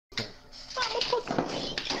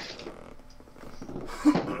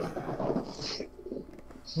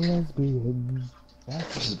Lesbian.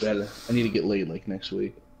 This is better. I need to get laid like next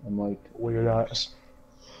week. I'm like, Well, you're not.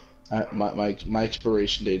 my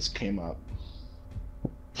expiration dates came up.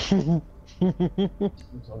 Someday.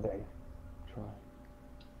 Try.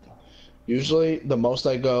 Usually, the most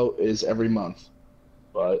I go is every month,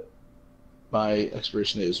 but my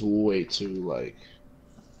expiration date is way too like.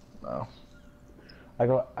 No. I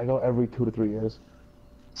go every 2 to 3 years.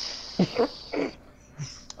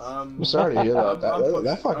 I'm sorry to hear that.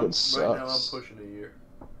 That fucking sucks. Right now, I'm pushing a year.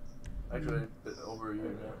 Actually, over a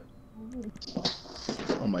year now.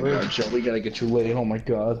 Oh my god, Joe, we gotta get you laid. Oh my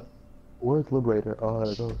god. Where's Liberator? Oh,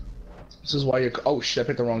 there it goes. This is why you're. Oh shit, I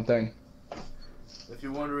picked the wrong thing. If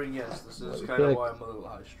you're wondering, yes, this is kind of why I'm a little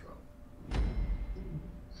high-strung.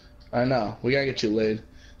 I know. We gotta get you laid.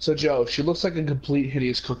 So, Joe, if she looks like a complete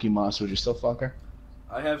hideous cookie monster, would you still fuck her?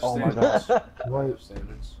 I have Oh my standards. god. I have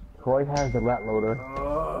standards. Troy has the rat loader.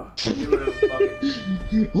 Get rid of the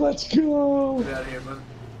bucket. Let's go! Get out of here, man.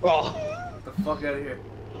 Oh! Get the fuck out of here.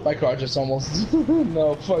 My car just almost...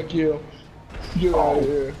 No, fuck you. Get out of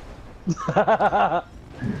here.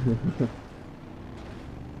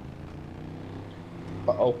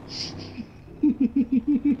 Uh-oh.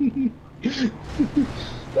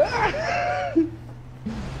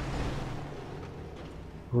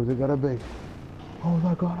 Who's it gonna be? Oh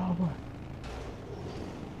my god, oh my.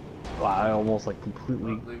 Wow, I almost like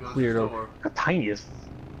completely cleared over. The tiniest.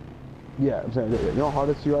 Yeah, I'm saying, you know how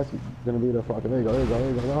hardest US is gonna be the fucking. There you go, there you go, there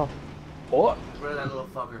you go. What? Get rid of that little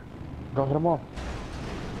fucker. Go hit him off.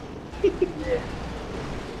 Yeah.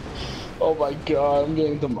 Oh my god, I'm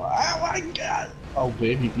getting them. Oh my god! Oh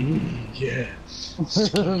baby, yeah.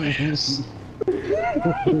 Yes.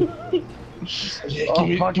 Yeah, Oh,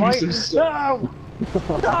 give me some stuff. No!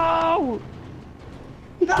 No!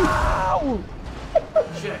 No!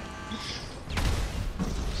 Shit.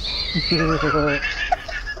 Oh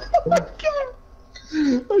my god!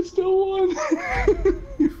 I still won.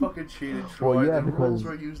 You fucking cheated, Troy. Well, yeah, the because... rules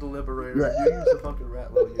were use the Liberator. Yeah. You use the fucking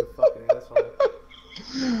rat load, you fucking asshole.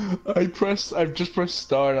 I've just pressed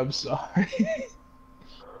start, I'm sorry.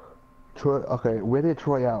 Troy, okay, where did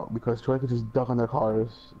Troy out? Because Troy could just duck on their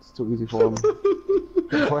cars. It's too easy for him.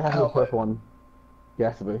 Troy has the first one. He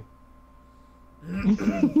has to be.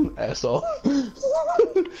 Asshole.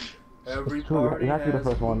 Every It's true, party you have to be the has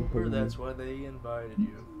first a one. Uber, that's why they invited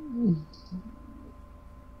you.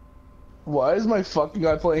 Why is my fucking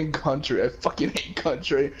guy playing country? I fucking hate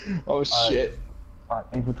country. Oh shit. Alright,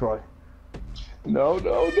 aim for Troy. No,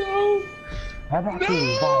 no, no. How about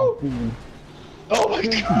No! you, Oh my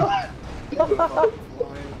god.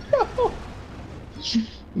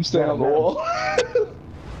 I'm staying on the wall.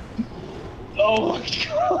 Oh my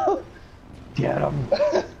god. Get him.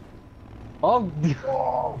 Oh.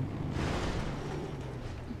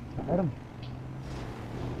 Hit him.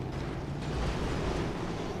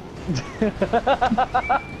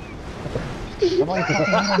 Come on.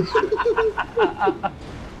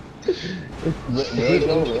 There you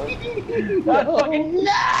go, bro. Fucking no!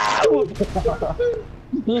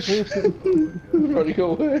 Running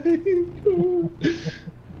away.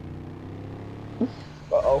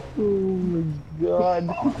 Uh-oh. Oh my god.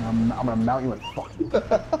 I'm gonna mount you and fuck you.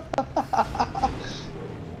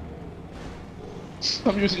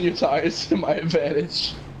 I'm using your tires to my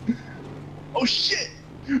advantage. Oh shit!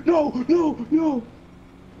 No, no, no!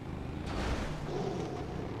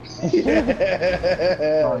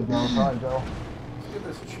 Yeah! Sorry, Joe. Sorry, Joe. Let's get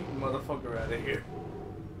this cheating motherfucker out of here.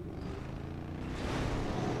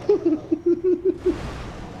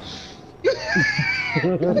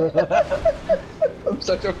 I'm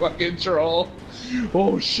such a fucking troll.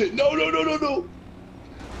 Oh shit! No, no, no, no, no!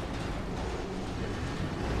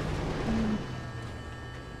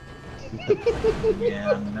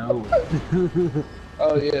 Yeah, no.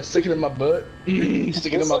 Oh yeah, stick it in my butt.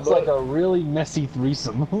 Stick it in my butt. Looks like a really messy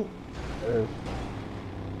threesome.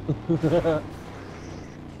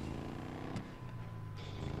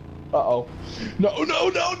 Uh-oh. No, no,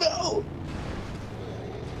 no, no!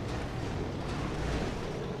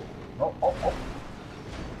 Oh, oh,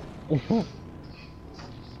 oh.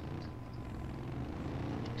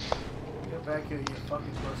 Get back here, you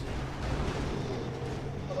fucking pussy.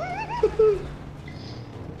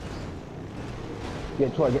 Yeah,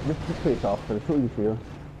 Troy, get this face off, because it's too easy for you.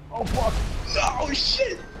 Oh fuck! No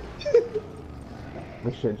shit!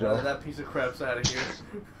 Good shit, Joe. That piece of crap's out of here.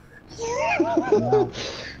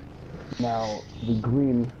 Now, the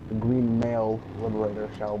green male liberator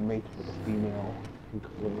shall mate with the female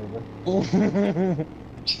liberator.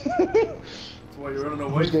 That's why you're running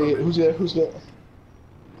away from it.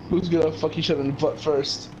 Who's gonna fuck each other in the butt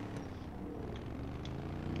first?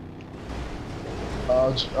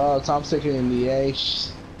 Tom's taking it in the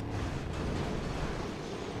ass.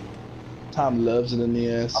 Tom loves it in the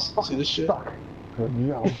ass. See this shit? Fuck.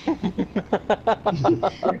 No.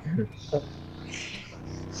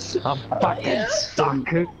 I'm fucking stuck.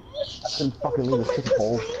 I can fucking leave a shit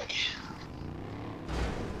hole.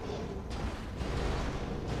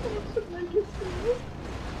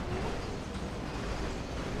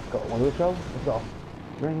 Go, want to do a show? Let's go.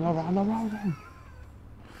 Ring around the rosy.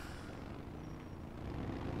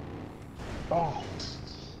 Oh.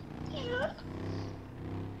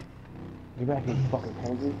 You back in fucking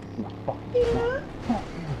pansy? No, fuck.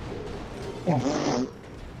 Yeah.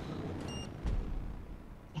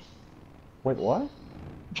 Wait, what?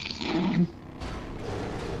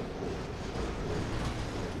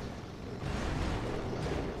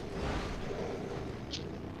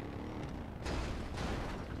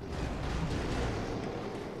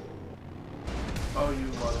 Oh, you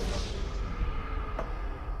motherfucker.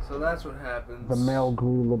 So that's what happens. The male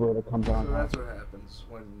glue liberator comes on. So that's what happens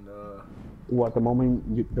when, What, the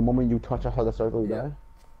moment you touch a other circle, you die?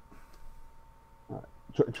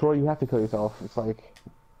 Troy, you have to kill yourself. It's like...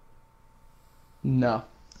 No.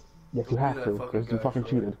 Yes, you have to, because you fucking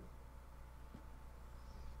cheated.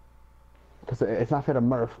 Because it's not fair to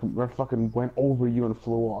Murph. Murph fucking went over you and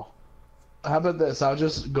flew off. How about this? I'll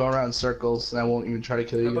just go around in circles and I won't even try to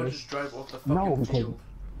kill how you about guys. just drive off the fucking No, because... field?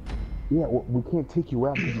 Yeah, we can't take you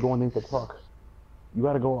out because you're going into the truck. You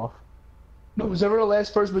gotta go off. No, whoever the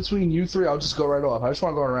last person between you three, I'll just go right off. I just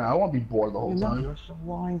want to go around. I don't want to be bored the whole time. You're such a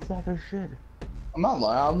lying sack of shit. I'm not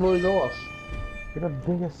lying. I'm really go off. You're the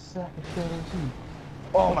biggest sack of shit I've ever seen.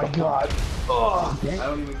 Oh my god. Oh. I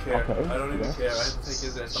don't even care. Okay. I don't even care. I have to take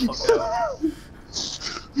his ass the fuck out.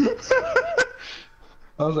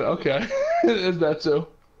 I was like, okay. Is that so?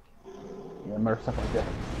 Yeah, Murph, suck like that.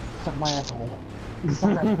 Suck my asshole.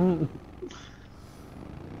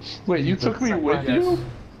 Wait, you took me with you?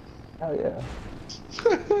 Hell yeah.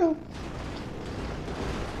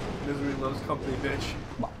 Misery loves company, bitch.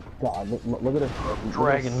 My God, look at it.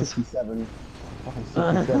 Dragons. 67. Fucking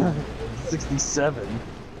 67. 67.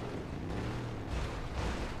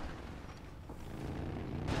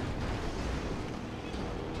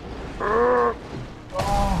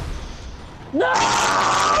 No!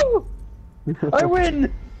 I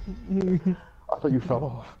win! I thought you fell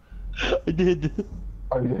off. I did.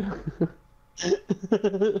 Oh, you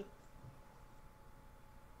did?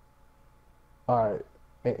 Alright.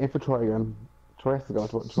 Aim for Troy again. Troy has to go.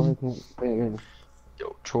 Troy can't stay again.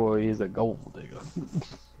 Yo, Troy is a gold digger. He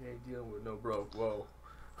ain't dealing with no broke. Whoa.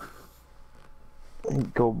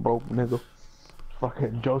 Go broke, nigga.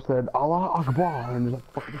 Fucking Joe said, Allah Akbar, and just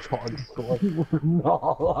fucking charged. No,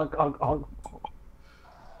 Allah Akbar.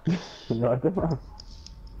 You know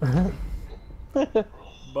what?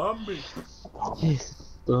 Bambi.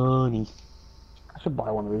 Funny. I should buy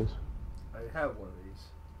one of these. I have one of these.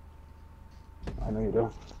 I know you do.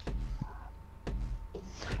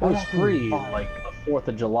 It was free like a 4th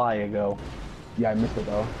of July ago. Yeah, I missed it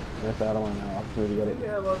though. I missed it. I don't want to know. I'm sure to get it. They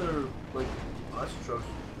have other, like, us trucks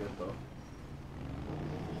you can get, though.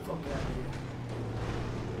 Fuck out of here.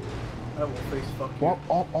 I will face fuck you.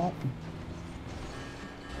 Oh.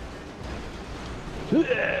 Oh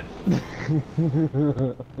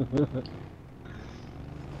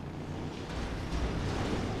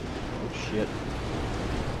shit.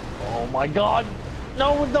 Oh my god!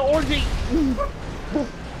 No, the orgy!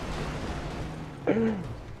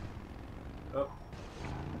 Oh.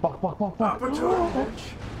 Fuck. Opportunity, bitch.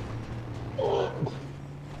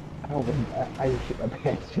 I shit my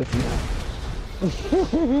pants just now.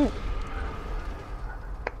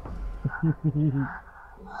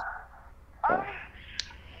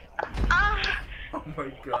 Oh my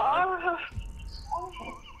god.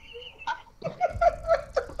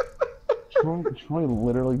 Troy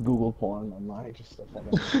literally Google porn online. Just stuff like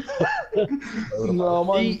that.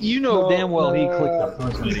 No, You know damn well he clicked the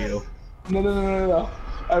first video. No.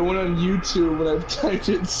 I went on YouTube and I typed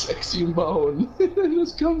in sexy moan. It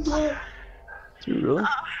just comes up. Dude, really?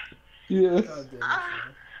 Yeah. God damn it.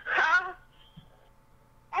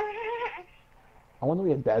 I wonder what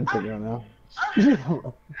your dad's thinking right now.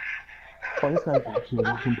 Oh, this guy's actually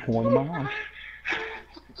watching porn in my house.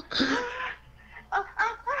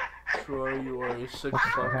 Troy, you are a sick What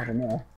fuck. happened there?